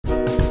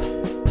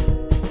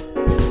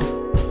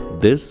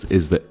This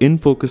is the In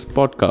Focus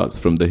podcast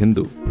from The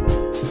Hindu.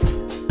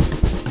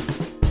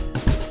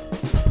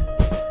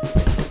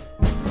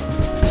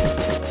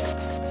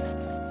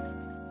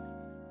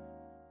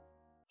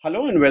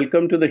 Hello and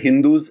welcome to the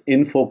Hindu's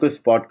In Focus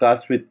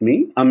podcast with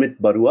me, Amit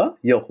Barua,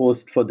 your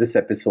host for this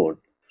episode.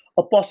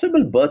 A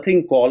possible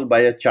berthing call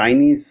by a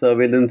Chinese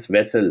surveillance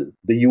vessel,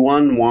 the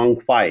Yuan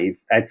Wang 5,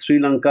 at Sri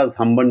Lanka's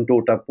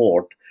Hambantota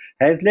port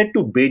has led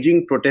to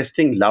Beijing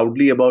protesting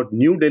loudly about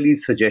New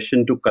Delhi's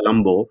suggestion to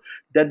Colombo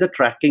that the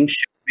tracking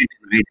ship be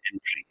denied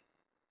entry.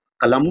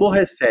 Colombo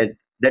has said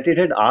that it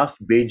had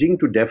asked Beijing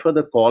to defer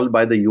the call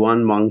by the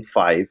Yuan Wang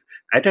 5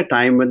 at a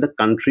time when the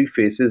country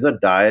faces a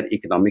dire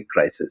economic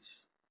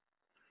crisis.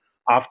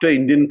 After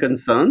Indian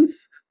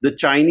concerns, the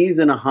Chinese,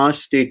 in a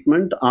harsh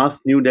statement,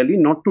 asked New Delhi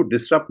not to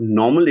disrupt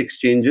normal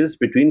exchanges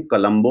between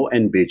Colombo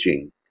and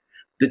Beijing.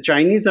 The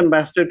Chinese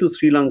ambassador to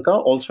Sri Lanka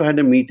also had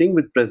a meeting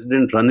with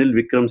President Ranil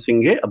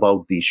Wickremesinghe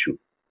about the issue.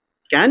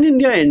 Can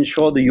India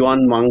ensure the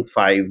Yuan Wang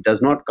 5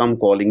 does not come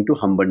calling to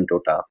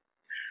Hambantota?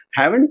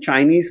 Haven't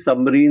Chinese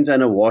submarines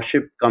and a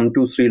warship come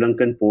to Sri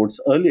Lankan ports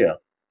earlier?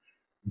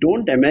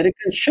 Don't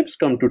American ships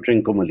come to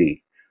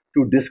Trincomalee?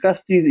 To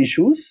discuss these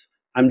issues,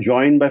 I'm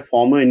joined by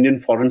former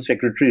Indian Foreign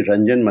Secretary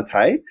Ranjan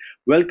Mathai.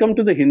 Welcome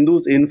to the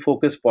Hindus in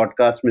Focus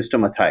podcast, Mr.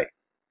 Mathai.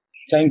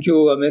 Thank you,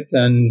 Amit,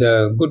 and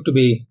good to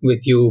be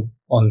with you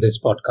on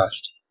this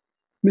podcast.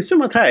 Mr.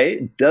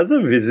 Mathai, does a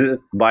visit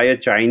by a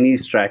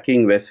Chinese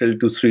tracking vessel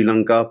to Sri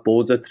Lanka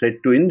pose a threat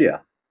to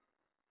India?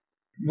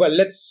 Well,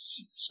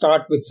 let's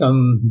start with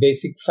some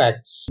basic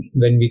facts.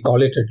 When we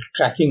call it a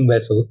tracking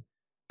vessel,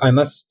 I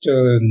must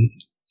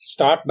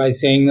start by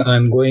saying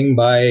I'm going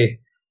by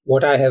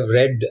what I have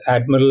read.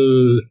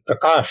 Admiral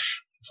Prakash,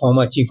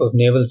 former Chief of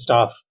Naval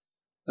Staff,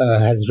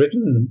 has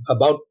written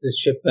about this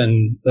ship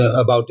and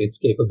about its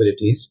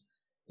capabilities.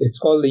 It's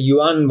called the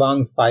Yuan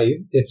Wang 5.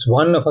 It's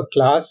one of a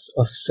class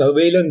of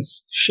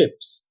surveillance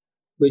ships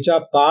which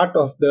are part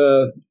of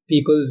the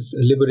People's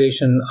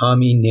Liberation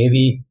Army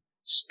Navy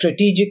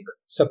Strategic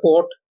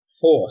Support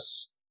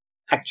Force,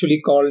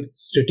 actually called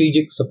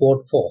Strategic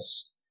Support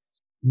Force.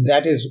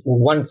 That is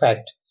one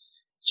fact.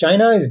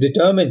 China is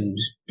determined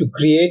to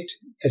create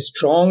a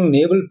strong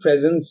naval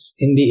presence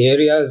in the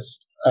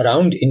areas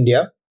around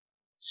India,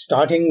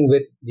 starting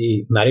with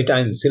the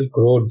Maritime Silk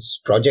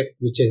Roads project,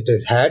 which it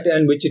has had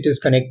and which it is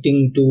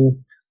connecting to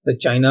the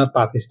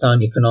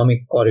China-Pakistan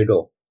Economic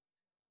Corridor.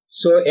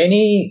 So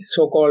any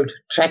so-called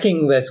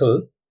tracking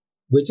vessel,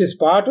 which is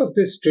part of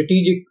this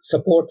strategic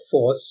support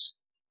force,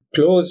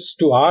 close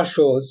to our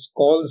shores,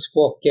 calls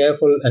for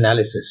careful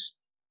analysis.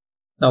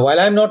 Now,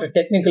 while I'm not a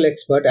technical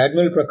expert,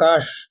 Admiral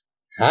Prakash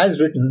has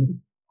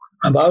written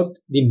about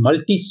the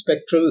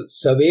multispectral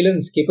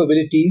surveillance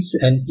capabilities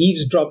and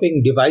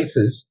eavesdropping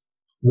devices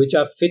which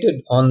are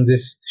fitted on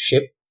this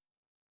ship.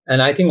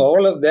 And I think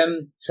all of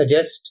them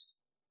suggest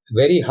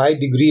very high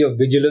degree of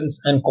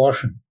vigilance and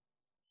caution.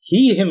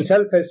 He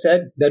himself has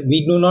said that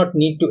we do not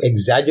need to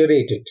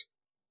exaggerate it,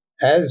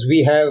 as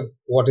we have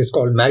what is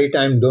called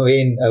maritime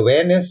domain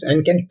awareness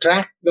and can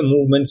track the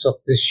movements of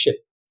this ship.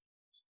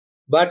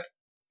 But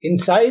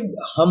inside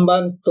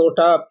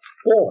Hambantota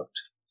port,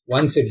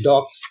 once it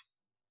docks,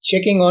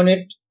 checking on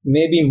it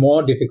may be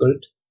more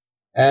difficult,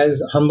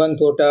 as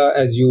Hambantota,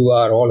 as you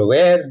are all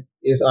aware,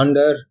 is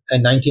under a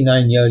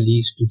 99-year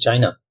lease to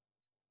China.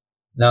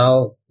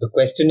 Now, the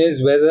question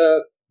is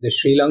whether the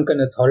Sri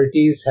Lankan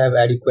authorities have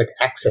adequate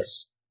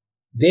access.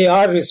 They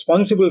are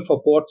responsible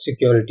for port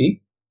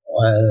security.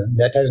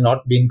 That has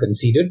not been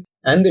conceded.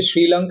 And the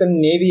Sri Lankan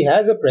Navy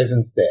has a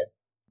presence there.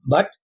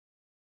 But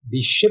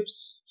the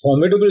ship's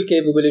formidable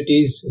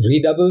capabilities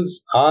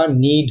redoubles our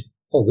need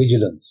for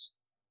vigilance.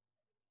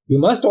 You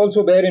must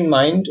also bear in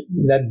mind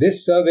that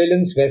this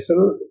surveillance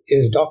vessel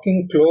is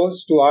docking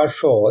close to our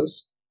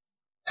shores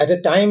at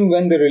a time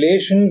when the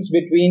relations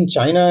between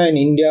China and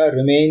India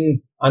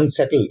remain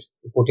unsettled,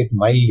 to put it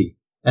mildly.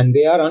 And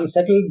they are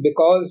unsettled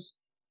because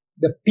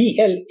the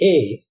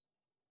PLA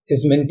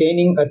is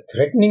maintaining a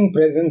threatening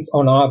presence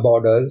on our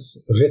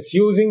borders,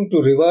 refusing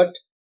to revert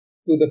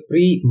to the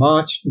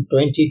pre-March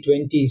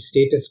 2020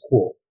 status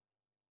quo.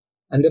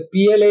 And the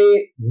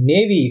PLA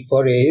Navy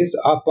forays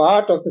are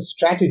part of the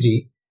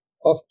strategy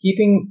of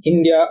keeping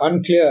India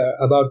unclear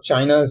about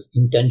China's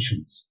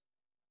intentions.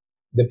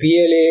 The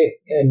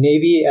PLA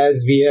Navy,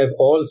 as we have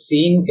all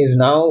seen, is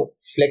now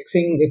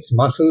flexing its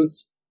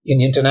muscles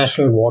in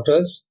international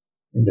waters,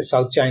 in the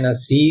South China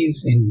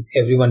Seas,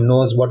 everyone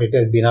knows what it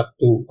has been up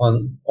to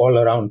on all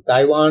around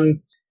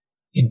Taiwan.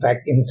 In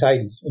fact, inside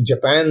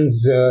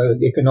Japan's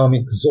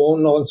economic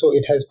zone also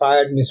it has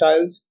fired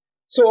missiles.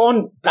 So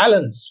on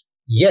balance,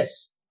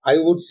 yes, I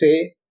would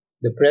say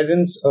the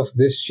presence of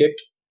this ship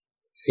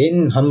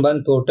in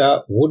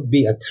Hambantota would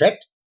be a threat,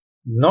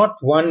 not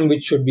one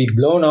which should be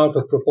blown out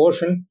of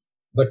proportion,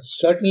 but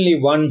certainly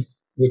one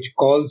which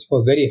calls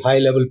for very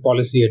high-level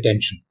policy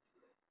attention.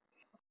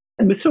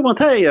 Mr.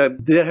 Mathai,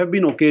 there have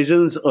been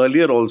occasions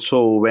earlier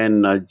also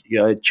when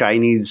a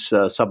Chinese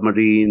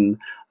submarine,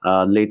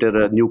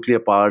 later a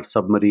nuclear-powered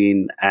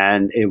submarine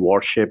and a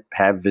warship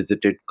have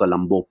visited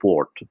Colombo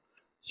port.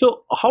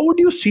 So, how would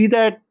you see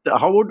that?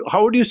 How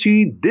would you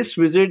see this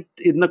visit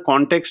in the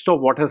context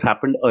of what has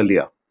happened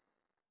earlier?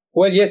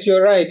 Well, yes,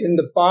 you're right. In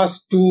the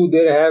past too,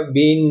 there have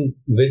been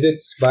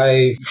visits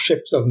by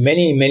ships of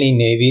many, many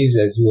navies,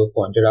 as you have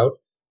pointed out.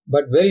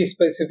 But very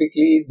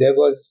specifically, there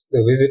was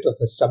the visit of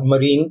a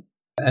submarine,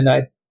 and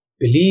I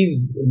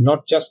believe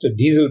not just a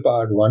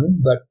diesel-powered one,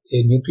 but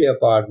a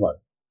nuclear-powered one.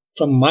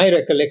 From my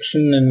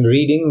recollection and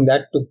reading,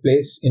 that took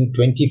place in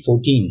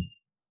 2014.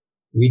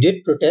 We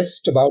did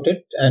protest about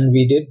it and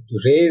we did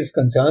raise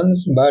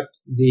concerns, but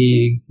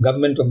the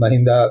government of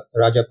Mahinda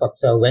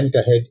Rajapaksa went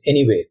ahead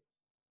anyway.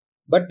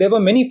 But there were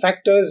many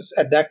factors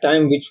at that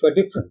time which were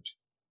different.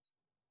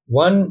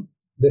 One,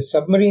 the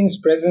submarine's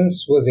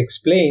presence was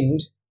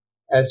explained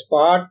as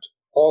part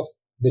of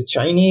the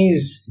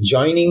Chinese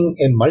joining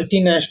a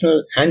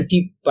multinational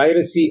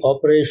anti-piracy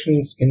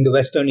operations in the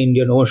Western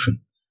Indian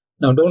Ocean.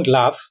 Now don't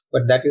laugh,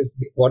 but that is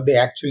what they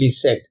actually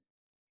said.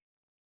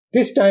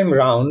 This time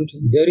round,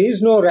 there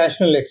is no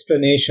rational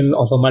explanation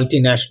of a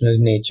multinational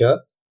nature.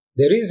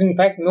 There is in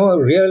fact no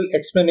real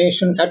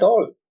explanation at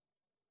all.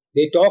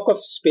 They talk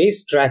of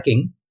space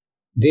tracking.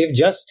 They've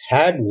just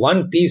had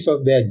one piece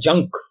of their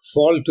junk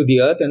fall to the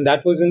earth, and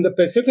that was in the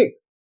Pacific.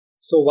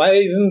 So why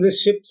isn't this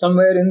ship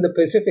somewhere in the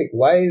Pacific?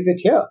 Why is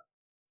it here?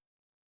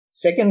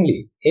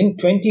 Secondly, in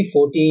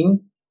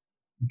 2014,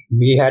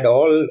 we had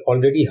all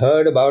already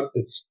heard about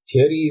the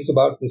theories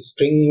about the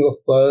string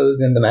of pearls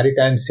and the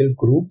maritime Silk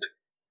Route.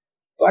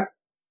 But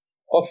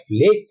of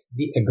late,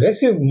 the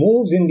aggressive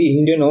moves in the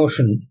Indian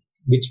Ocean,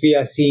 which we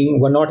are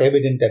seeing, were not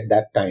evident at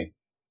that time.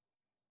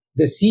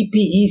 The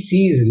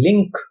CPEC's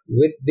link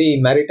with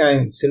the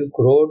Maritime Silk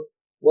Road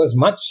was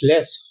much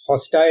less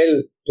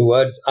hostile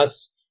towards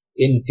us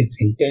in its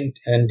intent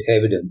and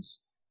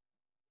evidence.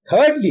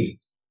 Thirdly,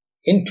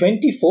 in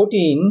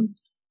 2014,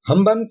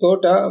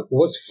 Hambantota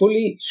was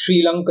fully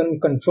Sri Lankan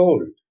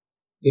controlled.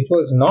 It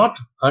was not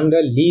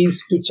under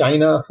lease to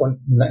China for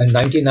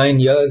 99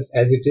 years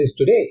as it is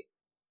today.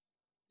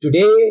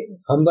 Today,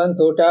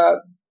 Hambantota,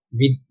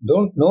 we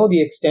don't know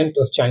the extent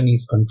of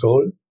Chinese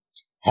control.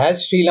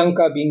 Has Sri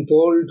Lanka been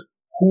told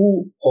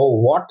who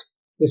or what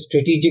the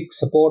strategic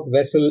support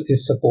vessel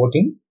is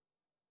supporting?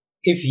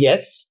 If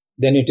yes,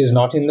 then it is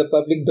not in the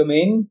public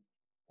domain.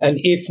 And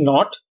if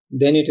not,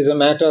 then it is a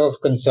matter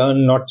of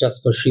concern not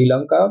just for Sri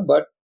Lanka,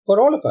 but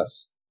for all of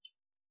us.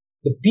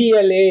 The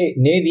PLA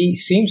Navy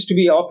seems to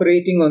be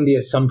operating on the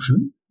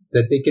assumption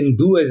that they can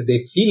do as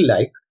they feel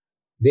like.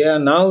 They are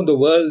now the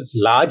world's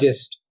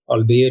largest,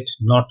 albeit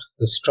not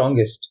the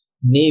strongest,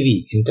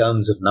 navy in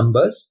terms of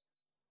numbers,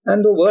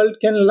 and the world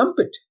can lump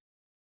it.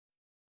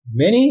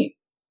 Many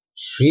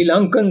Sri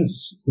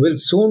Lankans will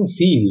soon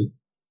feel,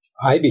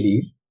 I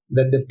believe,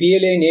 that the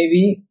PLA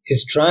Navy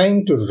is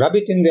trying to rub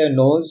it in their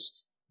nose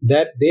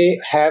that they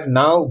have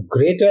now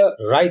greater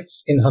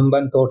rights in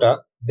Hambantota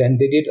than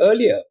they did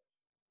earlier.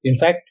 In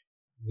fact,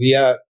 we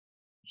are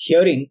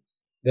hearing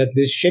that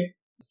this ship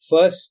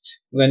first,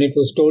 when it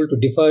was told to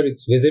defer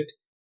its visit,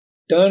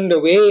 turned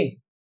away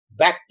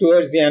back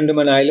towards the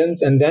Andaman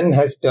Islands and then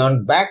has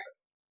turned back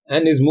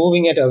and is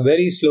moving at a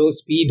very slow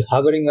speed,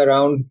 hovering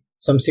around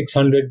some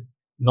 600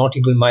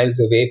 nautical miles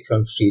away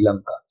from Sri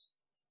Lanka.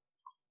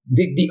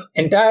 The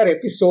entire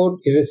episode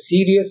is a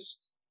serious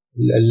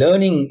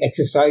learning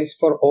exercise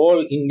for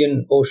all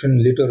Indian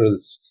Ocean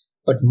littorals,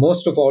 but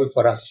most of all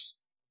for us.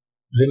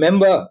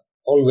 Remember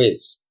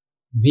always,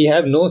 we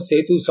have no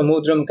Setu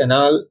Samudram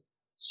Canal,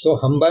 so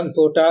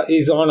Hambantota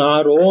is on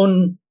our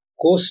own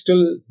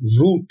coastal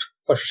route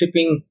for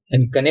shipping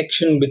and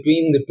connection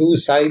between the two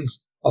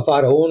sides of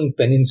our own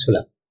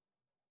peninsula.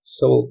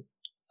 So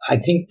I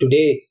think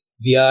today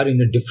we are in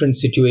a different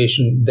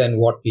situation than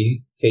what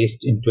we faced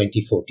in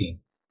 2014.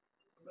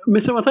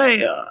 Mr.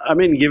 Mathai, I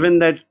mean, given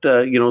that,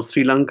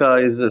 Sri Lanka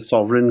is a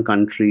sovereign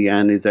country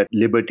and is at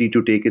liberty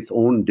to take its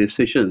own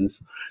decisions,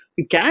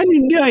 can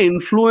India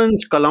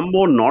influence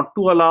Colombo not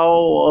to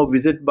allow a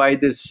visit by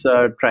this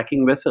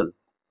tracking vessel?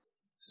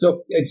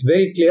 Look, it's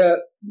very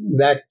clear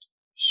that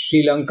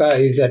Sri Lanka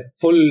is at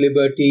full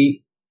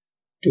liberty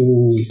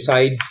to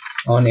decide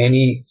on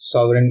any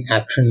sovereign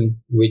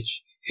action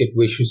which it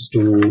wishes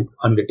to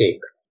undertake.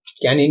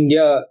 Can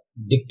India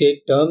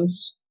dictate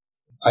terms?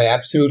 I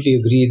absolutely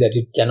agree that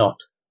it cannot.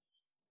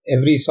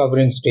 Every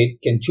sovereign state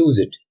can choose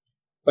it.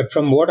 But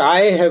from what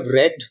I have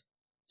read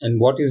and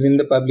what is in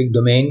the public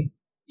domain,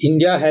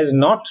 India has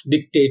not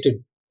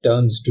dictated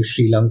terms to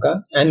Sri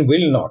Lanka and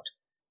will not.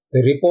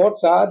 The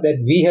reports are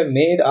that we have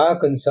made our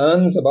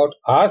concerns about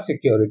our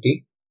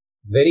security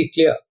very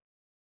clear.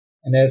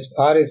 And as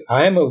far as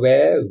I am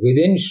aware,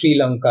 within Sri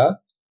Lanka,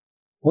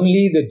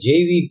 only the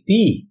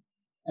JVP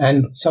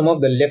and some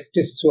of the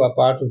leftists who are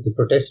part of the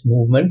protest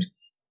movement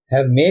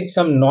have made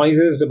some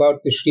noises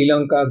about the Sri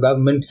Lanka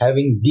government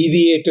having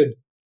deviated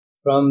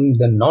from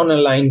the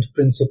non-aligned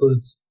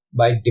principles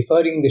by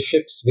deferring the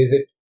ship's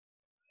visit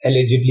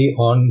allegedly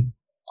on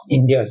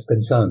India's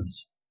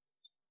concerns.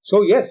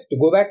 So yes, to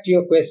go back to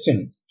your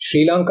question,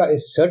 Sri Lanka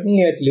is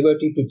certainly at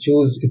liberty to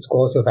choose its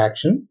course of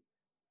action,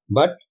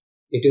 but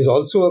It is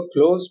also a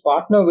close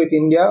partner with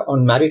India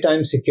on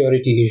maritime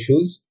security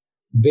issues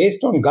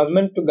based on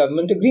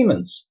government-to-government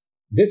agreements.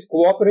 This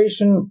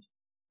cooperation,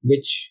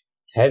 which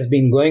has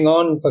been going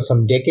on for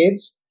some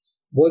decades,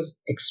 was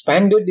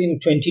expanded in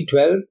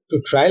 2012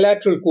 to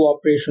trilateral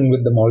cooperation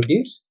with the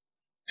Maldives,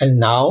 and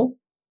now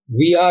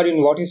we are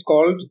in what is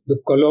called the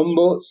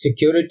Colombo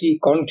Security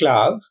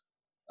Conclave,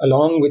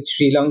 along with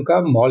Sri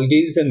Lanka,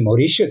 Maldives and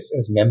Mauritius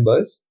as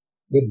members,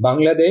 with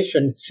Bangladesh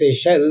and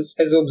Seychelles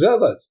as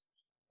observers.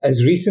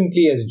 As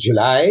recently as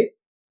July,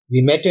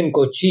 we met in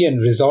Kochi and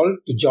resolved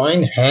to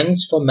join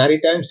hands for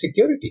maritime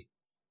security.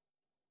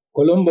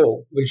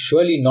 Colombo will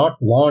surely not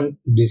want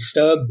to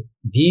disturb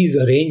these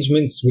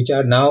arrangements, which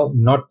are now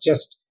not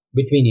just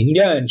between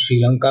India and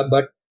Sri Lanka,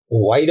 but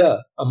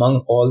wider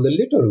among all the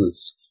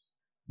littorals,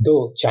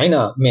 though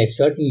China may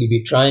certainly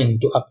be trying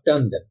to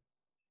upturn them.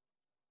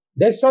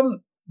 There's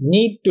some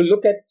need to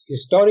look at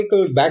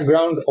historical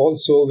background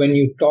also when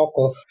you talk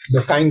of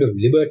the kind of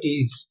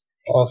liberties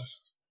of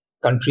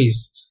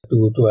countries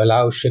to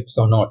allow ships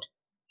or not.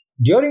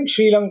 During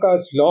Sri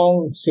Lanka's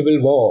long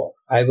civil war,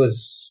 I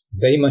was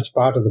very much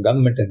part of the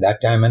government at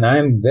that time, and I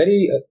am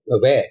very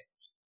aware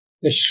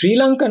the Sri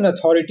Lankan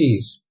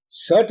authorities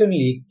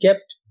certainly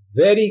kept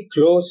very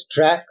close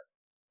track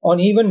on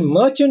even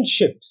merchant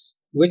ships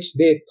which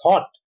they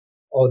thought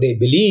or they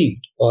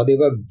believed or they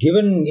were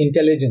given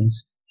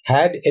intelligence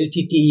had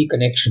LTTE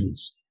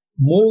connections,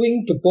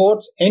 moving to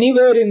ports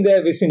anywhere in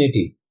their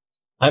vicinity.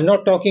 I'm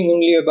not talking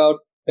only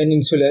about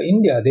peninsular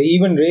India. They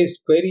even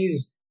raised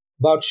queries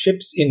about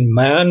ships in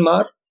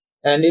Myanmar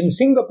and in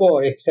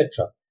Singapore,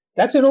 etc.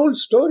 That's an old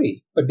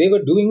story, but they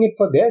were doing it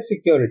for their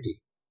security.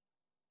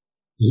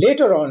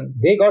 Later on,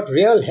 they got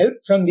real help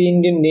from the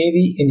Indian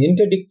Navy in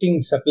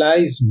interdicting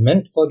supplies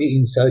meant for the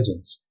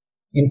insurgents.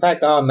 In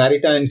fact, our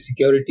maritime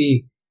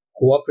security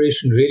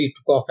cooperation really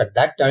took off at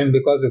that time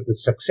because of the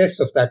success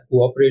of that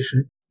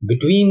cooperation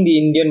between the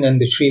Indian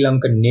and the Sri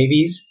Lankan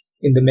navies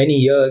in the many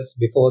years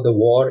before the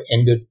war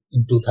ended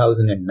in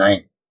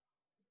 2009.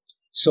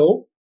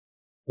 So,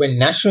 when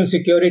national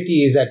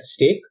security is at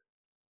stake,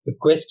 the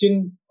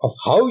question of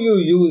how you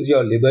use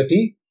your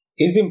liberty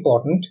is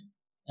important,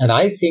 and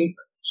I think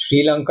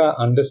Sri Lanka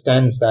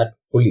understands that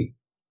fully.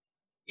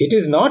 It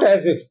is not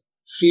as if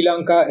Sri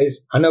Lanka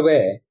is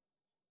unaware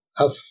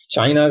of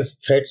China's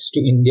threats to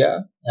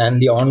India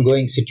and the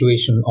ongoing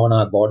situation on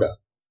our border.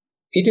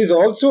 It is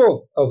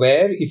also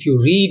aware, if you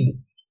read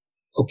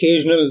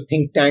occasional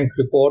think tank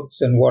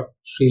reports and what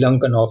Sri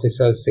Lankan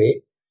officers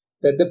say,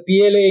 that the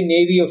PLA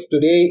Navy of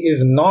today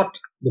is not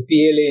the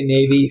PLA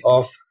Navy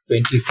of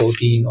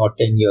 2014 or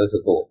 10 years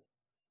ago.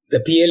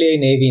 The PLA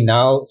Navy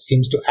now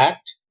seems to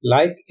act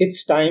like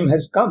its time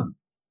has come,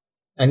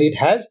 and it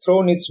has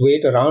thrown its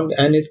weight around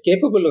and is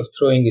capable of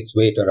throwing its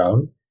weight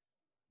around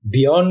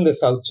beyond the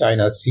South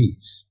China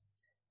Seas.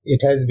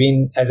 It has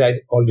been, as I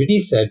already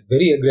said,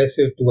 very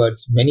aggressive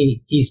towards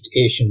many East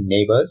Asian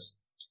neighbors,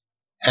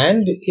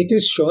 and it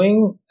is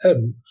showing a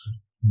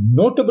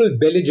notable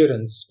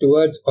belligerence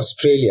towards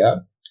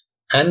Australia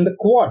and the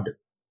Quad.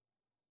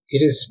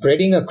 It is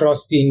spreading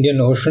across the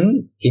Indian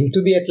Ocean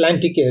into the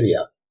Atlantic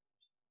area.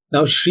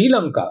 Now, Sri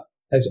Lanka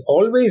has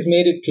always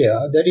made it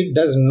clear that it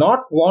does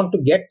not want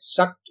to get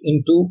sucked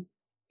into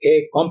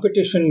a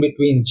competition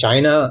between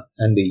China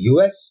and the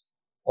US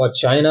or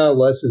China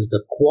versus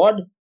the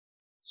Quad.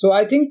 So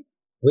I think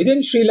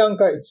within Sri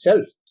Lanka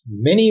itself,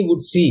 many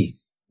would see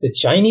the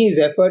Chinese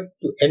effort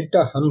to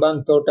enter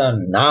Hambantota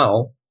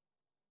now,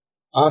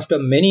 after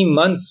many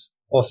months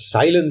of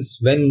silence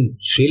when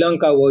Sri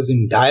Lanka was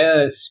in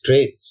dire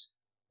straits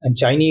and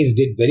Chinese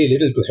did very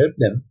little to help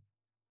them,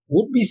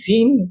 would be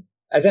seen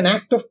as an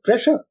act of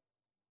pressure,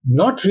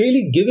 not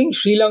really giving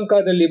Sri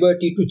Lanka the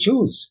liberty to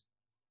choose.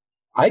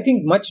 I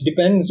think much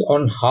depends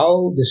on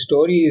how the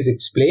story is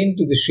explained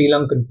to the Sri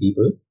Lankan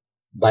people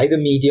by the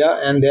media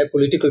and their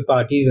political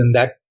parties, and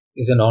that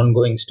is an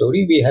ongoing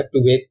story. We have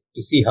to wait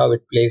to see how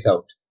it plays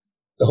out.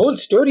 The whole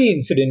story,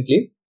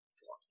 incidentally,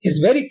 is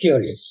very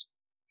curious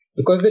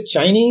because the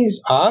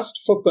Chinese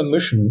asked for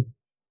permission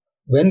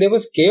when there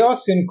was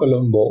chaos in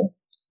Colombo,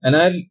 and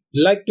I'd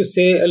like to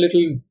say a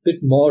little bit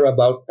more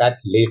about that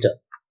later.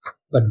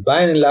 But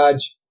by and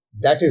large,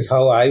 that is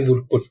how I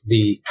would put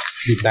the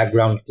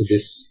background to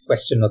this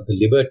question of the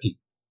liberty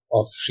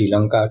of Sri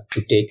Lanka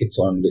to take its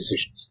own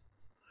decisions.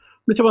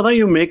 Mr. Vadha,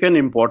 you make an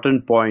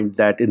important point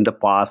that in the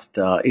past,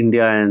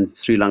 India and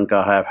Sri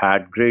Lanka have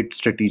had great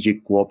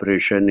strategic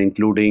cooperation,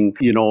 including,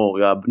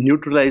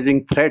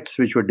 neutralizing threats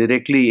which were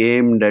directly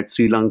aimed at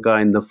Sri Lanka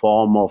in the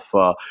form of,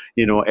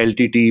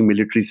 LTT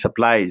military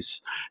supplies.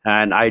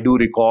 And I do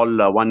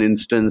recall one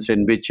instance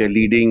in which a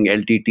leading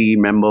LTT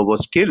member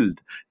was killed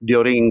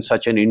during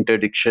such an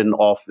interdiction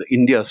of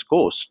India's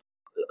coast.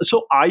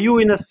 So are you,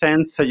 in a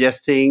sense,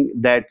 suggesting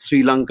that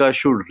Sri Lanka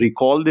should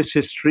recall this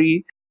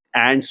history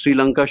and Sri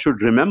Lanka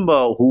should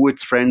remember who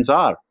its friends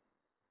are?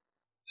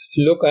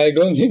 Look, I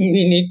don't think we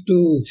need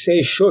to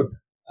say should.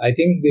 I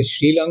think the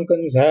Sri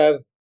Lankans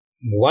have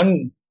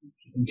one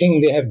thing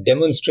they have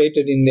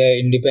demonstrated in their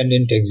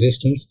independent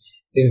existence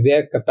is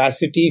their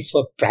capacity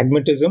for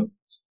pragmatism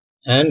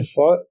and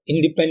for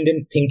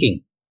independent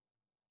thinking.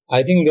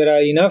 I think there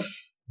are enough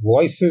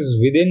voices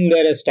within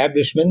their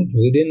establishment,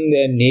 within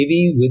their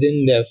navy,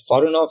 within their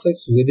foreign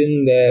office,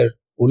 within their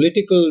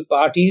political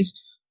parties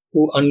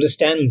who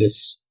understand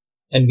this.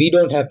 And we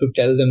don't have to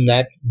tell them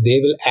that. They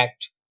will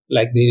act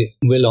like they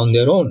will on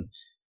their own.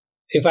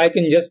 If I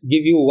can just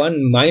give you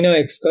one minor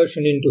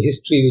excursion into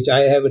history, which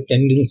I have a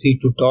tendency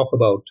to talk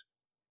about.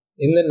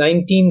 In the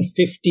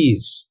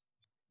 1950s,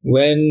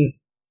 when,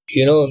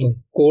 the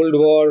Cold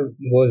War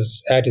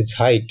was at its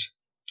height,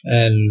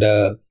 and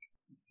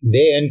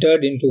they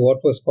entered into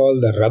what was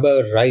called the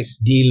rubber rice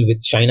deal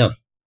with China.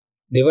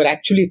 They were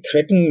actually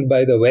threatened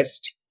by the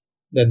West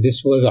that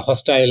this was a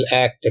hostile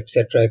act,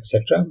 etc.,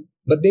 etc.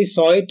 But they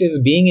saw it as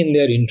being in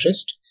their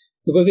interest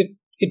because it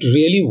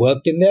really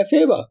worked in their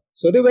favor.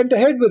 So they went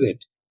ahead with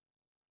it.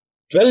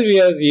 12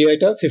 years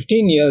later,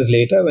 15 years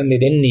later, when they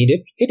didn't need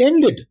it, it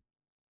ended.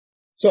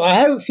 So I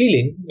have a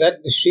feeling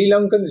that the Sri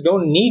Lankans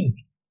don't need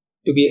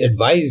to be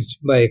advised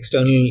by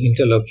external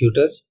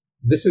interlocutors.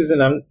 This is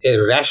a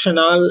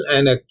rationale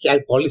and a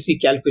policy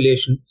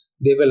calculation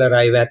they will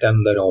arrive at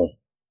on their own.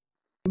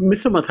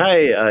 Mr.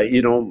 Mathai,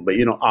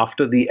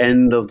 after the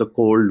end of the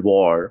Cold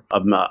War,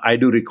 I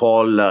do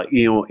recall,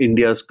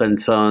 India's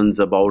concerns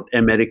about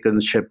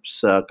American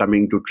ships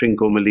coming to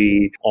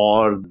Trincomalee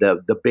or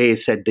the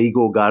base at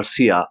Diego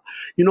Garcia.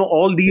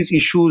 All these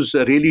issues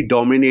really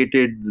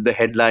dominated the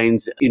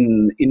headlines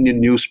in Indian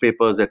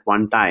newspapers at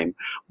one time.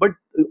 But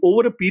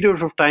over a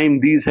period of time,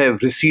 these have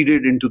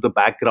receded into the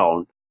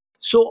background.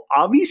 So,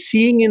 are we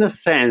seeing, in a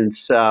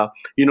sense,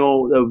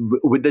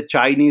 with the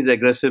Chinese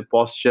aggressive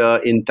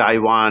posture in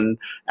Taiwan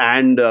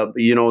and,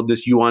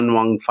 this Yuan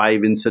Wang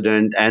 5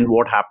 incident and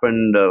what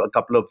happened a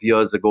couple of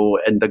years ago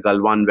in the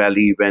Galwan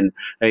Valley when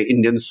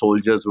Indian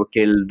soldiers were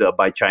killed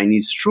by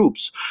Chinese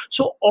troops?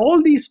 So,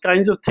 all these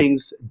kinds of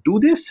things, do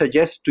they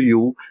suggest to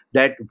you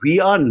that we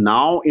are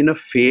now in a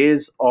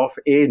phase of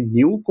a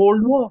new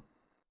Cold War?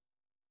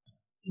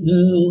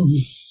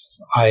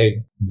 I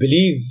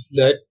believe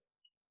that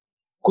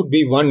could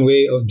be one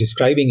way of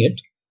describing it,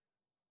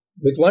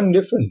 with one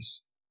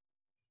difference.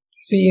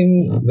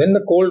 See, when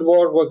the Cold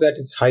War was at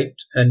its height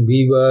and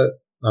we were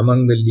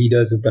among the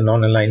leaders of the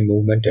non-aligned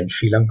movement and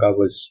Sri Lanka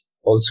was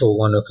also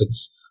one of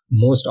its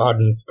most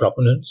ardent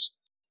proponents,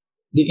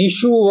 the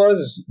issue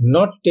was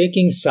not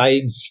taking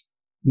sides,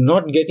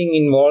 not getting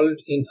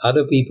involved in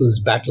other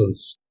people's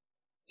battles.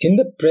 In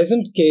the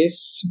present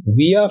case,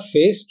 we are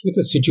faced with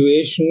a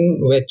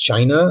situation where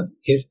China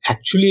is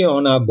actually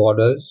on our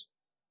borders,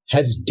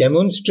 has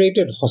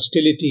demonstrated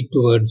hostility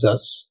towards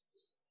us,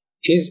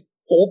 is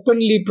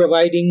openly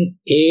providing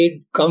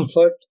aid,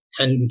 comfort,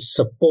 and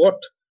support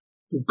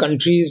to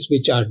countries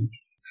which are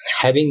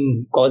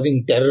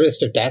causing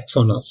terrorist attacks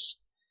on us.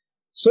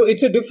 So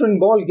it's a different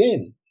ball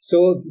game.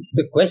 So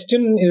the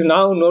question is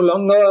now no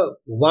longer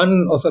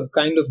one of a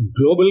kind of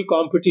global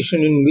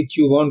competition in which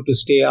you want to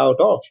stay out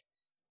of.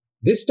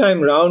 This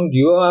time round,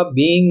 you are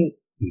being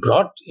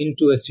brought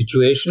into a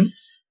situation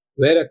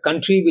where a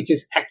country which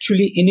is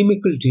actually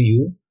inimical to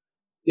you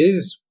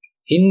is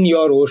in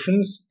your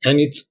oceans and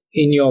it's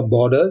in your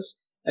borders,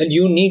 and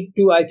you need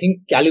to, I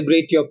think,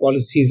 calibrate your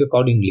policies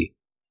accordingly.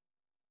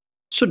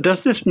 So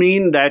does this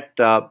mean that,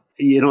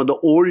 the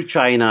old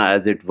China,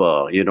 as it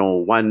were,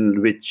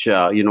 one which,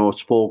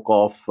 spoke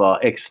of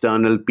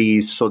external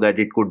peace so that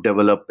it could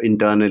develop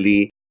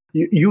internally,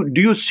 do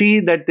you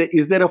see that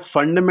is there a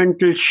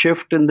fundamental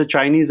shift in the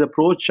Chinese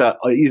approach?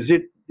 Or is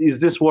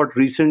this what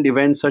recent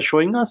events are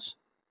showing us?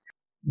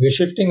 We're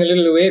shifting a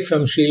little away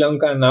from Sri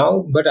Lanka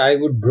now, but I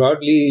would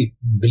broadly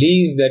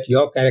believe that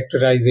your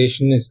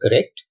characterization is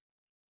correct,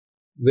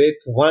 with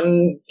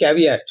one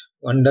caveat.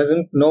 One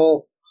doesn't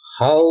know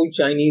how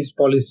Chinese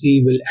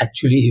policy will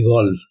actually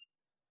evolve.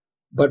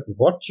 But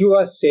what you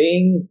are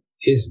saying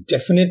is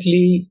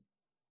definitely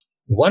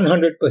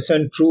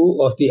 100%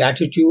 true of the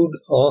attitude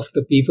of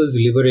the People's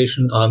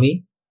Liberation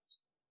Army.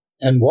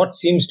 And what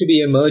seems to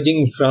be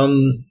emerging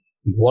from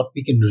what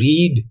we can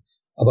read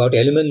about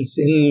elements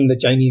in the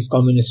Chinese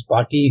Communist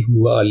Party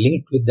who are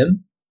linked with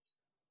them,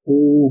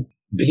 who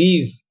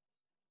believe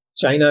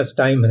China's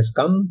time has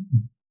come.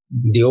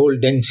 The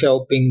old Deng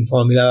Xiaoping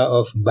formula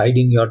of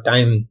biding your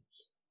time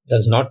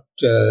does not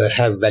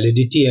have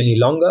validity any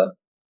longer.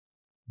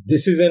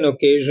 This is an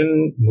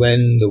occasion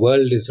when the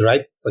world is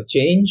ripe for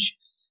change,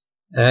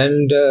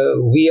 and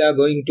we are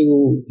going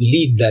to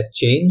lead that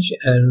change.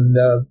 And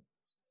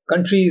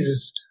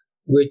countries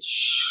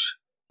which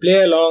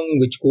play along,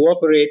 which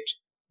cooperate,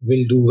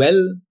 will do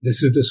well.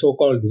 This is the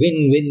so-called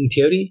win-win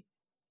theory.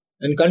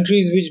 And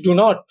countries which do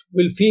not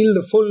will feel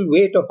the full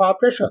weight of our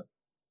pressure.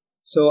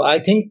 So I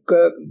think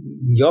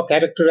your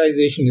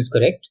characterization is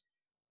correct,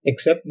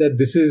 except that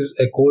this is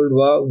a Cold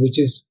War which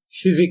is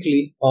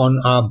physically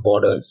on our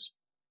borders.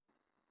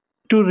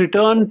 To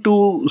return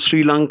to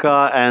Sri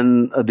Lanka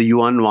and the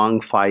Yuan Wang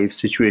 5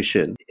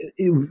 situation,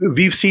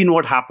 we've seen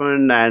what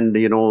happened and,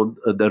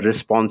 the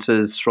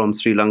responses from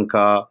Sri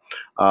Lanka,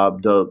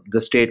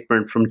 the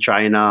statement from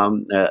China,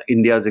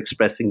 India's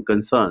expressing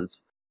concerns.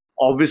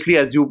 Obviously,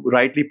 as you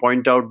rightly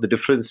point out, the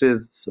differences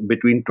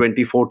between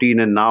 2014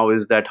 and now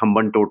is that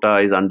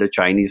Hambantota is under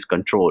Chinese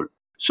control.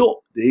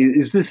 So,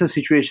 is this a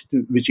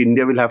situation which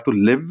India will have to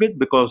live with,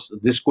 because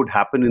this could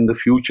happen in the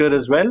future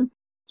as well?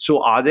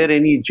 So, are there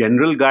any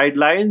general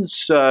guidelines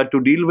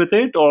to deal with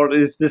it, or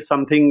is this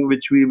something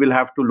which we will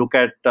have to look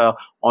at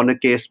on a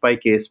case by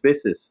case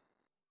basis?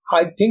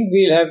 I think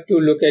we'll have to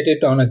look at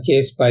it on a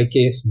case by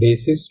case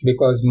basis,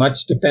 because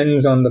much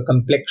depends on the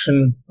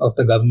complexion of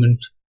the government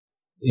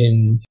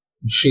in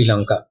Sri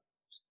Lanka.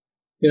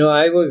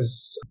 I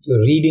was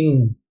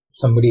reading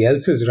somebody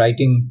else's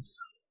writing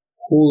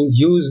who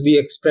used the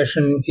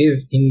expression,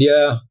 is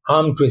India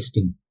arm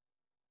twisting?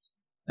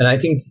 And I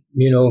think,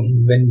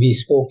 when we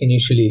spoke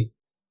initially,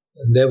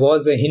 there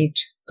was a hint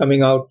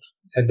coming out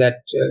that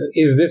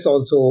is this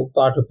also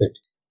part of it?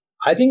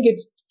 I think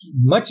it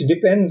much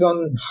depends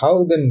on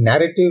how the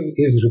narrative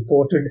is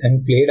reported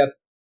and played up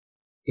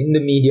in the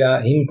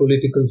media, in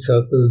political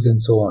circles,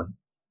 and so on.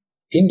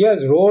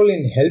 India's role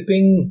in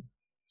helping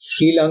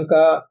Sri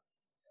Lanka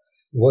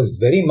was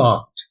very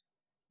marked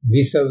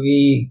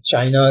vis-a-vis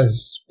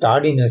China's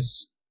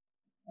tardiness,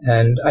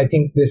 and I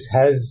think this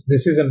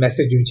is a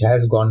message which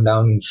has gone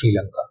down in Sri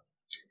Lanka.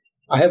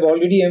 I have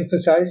already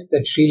emphasized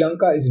that Sri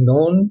Lanka is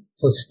known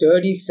for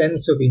sturdy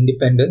sense of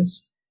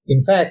independence.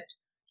 In fact,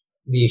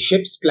 the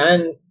ship's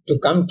plan to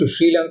come to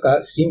Sri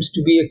Lanka seems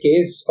to be a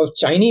case of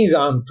Chinese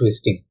arm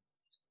twisting.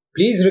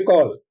 Please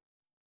recall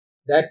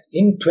that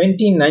in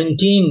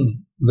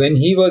 2019, when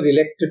he was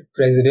elected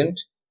president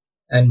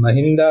and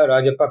Mahinda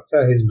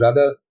Rajapaksa, his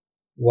brother,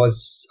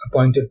 was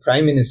appointed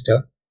prime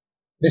minister,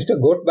 Mr.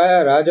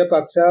 Gotabaya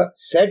Rajapaksa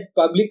said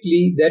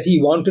publicly that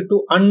he wanted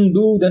to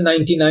undo the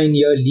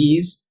 99-year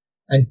lease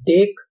and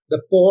take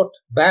the port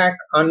back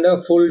under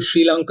full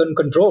Sri Lankan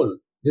control.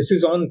 This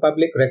is on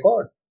public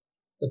record.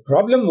 The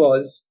problem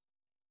was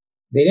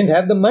they didn't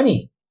have the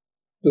money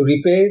to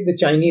repay the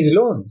Chinese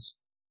loans.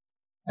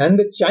 And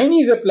the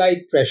Chinese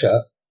applied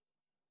pressure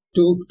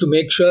to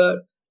make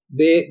sure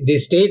they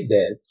stayed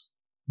there.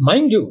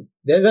 Mind you,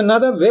 there's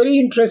another very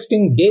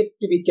interesting date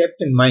to be kept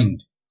in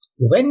mind.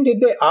 When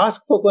did they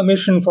ask for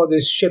permission for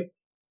this ship?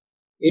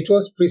 It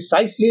was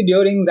precisely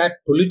during that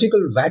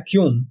political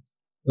vacuum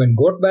when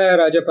Gotabaya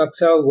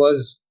Rajapaksa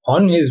was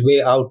on his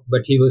way out,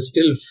 but he was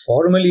still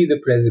formally the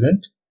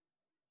president,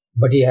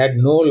 but he had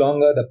no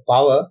longer the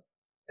power.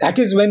 That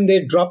is when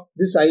they dropped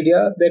this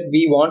idea that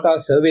we want our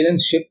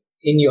surveillance ship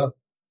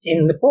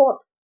in the port.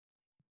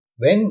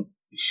 When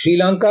Sri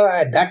Lanka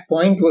at that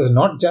point was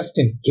not just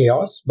in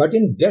chaos, but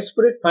in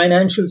desperate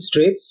financial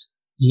straits,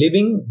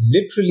 living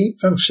literally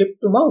from ship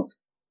to mouth.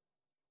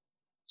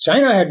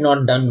 China had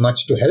not done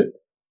much to help.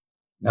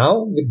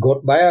 Now, with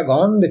Gotabaya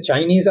gone, the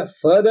Chinese are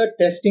further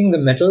testing the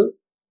mettle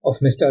of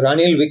Mr.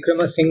 Ranil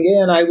Wickremesinghe,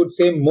 and I would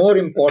say more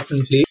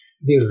importantly,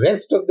 the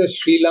rest of the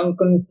Sri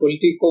Lankan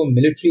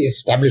politico-military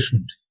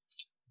establishment.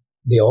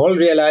 They all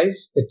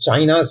realize that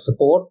China's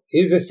support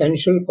is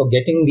essential for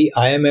getting the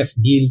IMF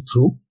deal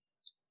through,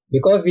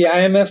 because the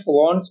IMF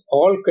wants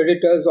all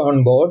creditors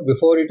on board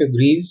before it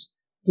agrees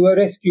to a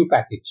rescue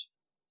package.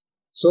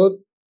 So,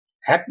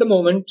 at the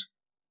moment,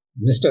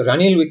 Mr.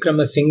 Ranil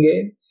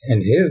Wickremesinghe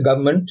and his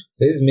government,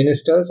 his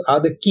ministers are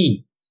the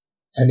key.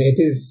 And it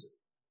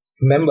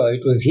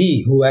was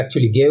he who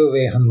actually gave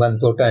away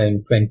Hambantota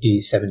in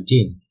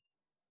 2017.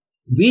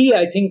 We,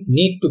 I think,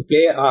 need to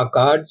play our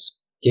cards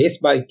case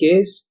by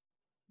case,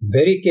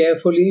 very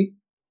carefully,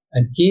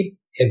 and keep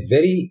a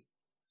very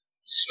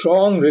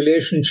strong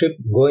relationship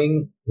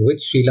going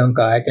with Sri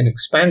Lanka. I can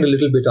expand a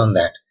little bit on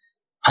that.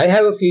 I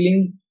have a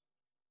feeling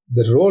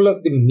the role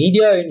of the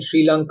media in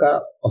Sri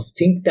Lanka, of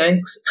think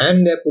tanks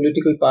and their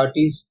political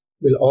parties,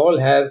 will all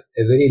have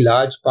a very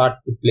large part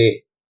to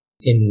play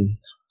in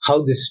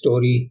how this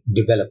story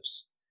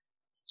develops.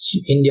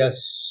 India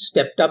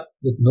stepped up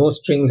with no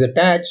strings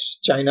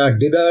attached. China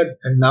dithered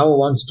and now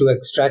wants to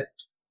extract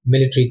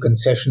military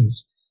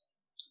concessions.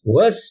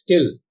 Worse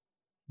still,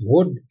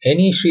 would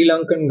any Sri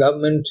Lankan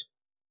government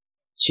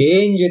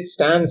change its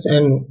stance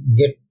and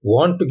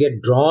want to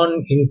get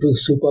drawn into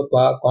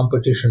superpower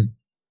competition?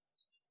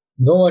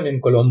 No one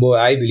in Colombo,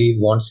 I believe,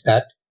 wants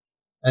that.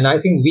 And I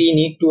think we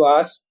need to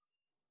ask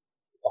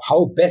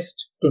how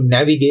best to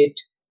navigate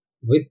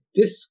with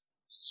this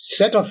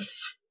set of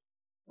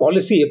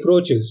policy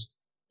approaches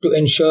to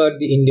ensure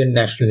the Indian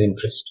national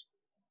interest.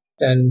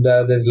 And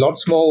there's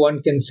lots more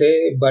one can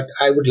say, but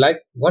I would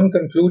like one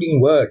concluding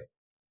word.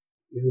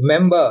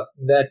 Remember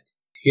that,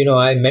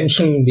 I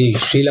mentioned the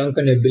Sri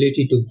Lankan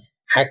ability to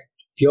act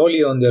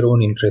purely on their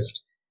own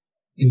interest.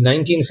 In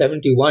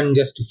 1971,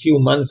 just a few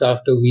months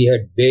after we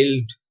had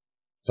bailed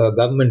her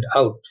government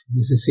out,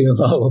 Mrs.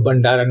 Sirimao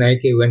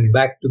Bandaranaike went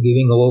back to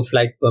giving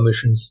overflight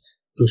permissions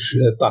to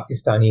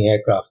Pakistani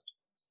aircraft.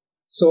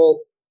 So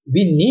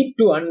we need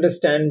to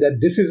understand that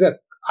this is an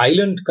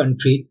island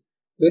country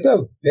with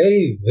a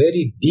very,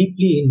 very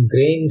deeply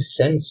ingrained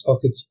sense of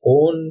its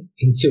own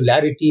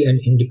insularity and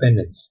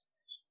independence.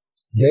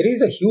 There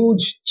is a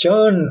huge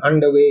churn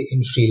underway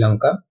in Sri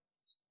Lanka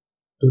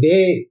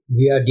Today,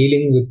 we are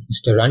dealing with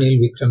Mr. Ranil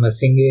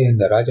Wickramasinghe and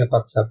the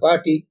Rajapaksa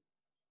party.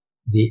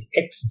 The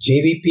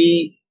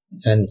ex-JVP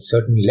and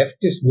certain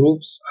leftist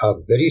groups are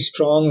very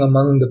strong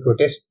among the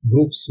protest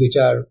groups which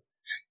are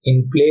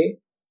in play.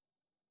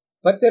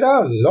 But there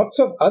are lots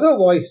of other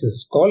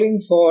voices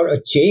calling for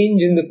a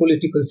change in the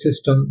political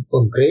system,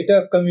 for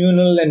greater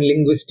communal and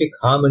linguistic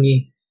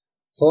harmony,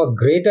 for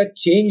greater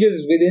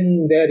changes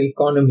within their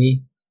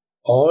economy.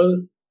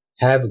 All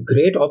have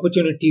great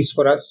opportunities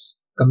for us,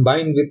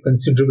 combined with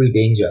considerable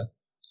danger.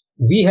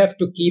 We have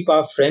to keep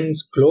our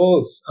friends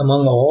close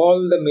among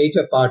all the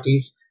major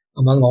parties,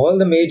 among all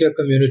the major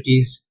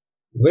communities,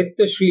 with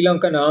the Sri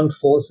Lankan armed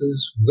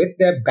forces, with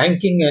their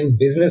banking and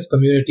business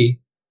community,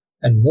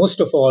 and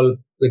most of all,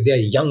 with their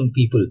young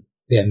people,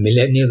 their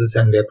millennials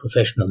and their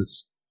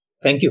professionals.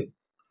 Thank you.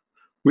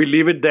 We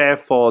leave it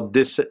there for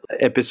this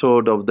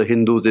episode of the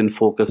Hindus in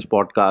Focus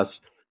podcast.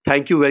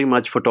 Thank you very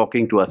much for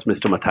talking to us,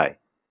 Mr. Mathai.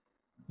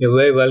 You're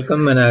very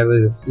welcome, and it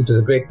was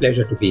a great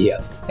pleasure to be here.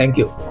 Thank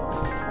you.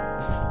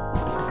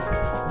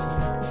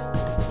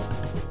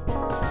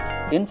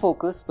 In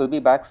Focus will be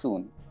back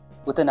soon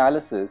with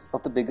analysis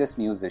of the biggest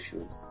news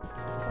issues.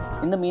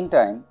 In the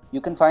meantime, you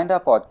can find our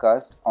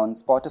podcast on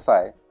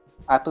Spotify,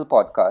 Apple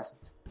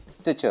Podcasts,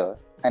 Stitcher,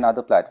 and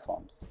other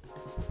platforms.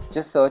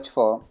 Just search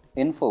for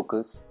In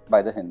Focus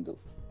by The Hindu.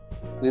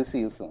 We'll see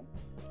you soon.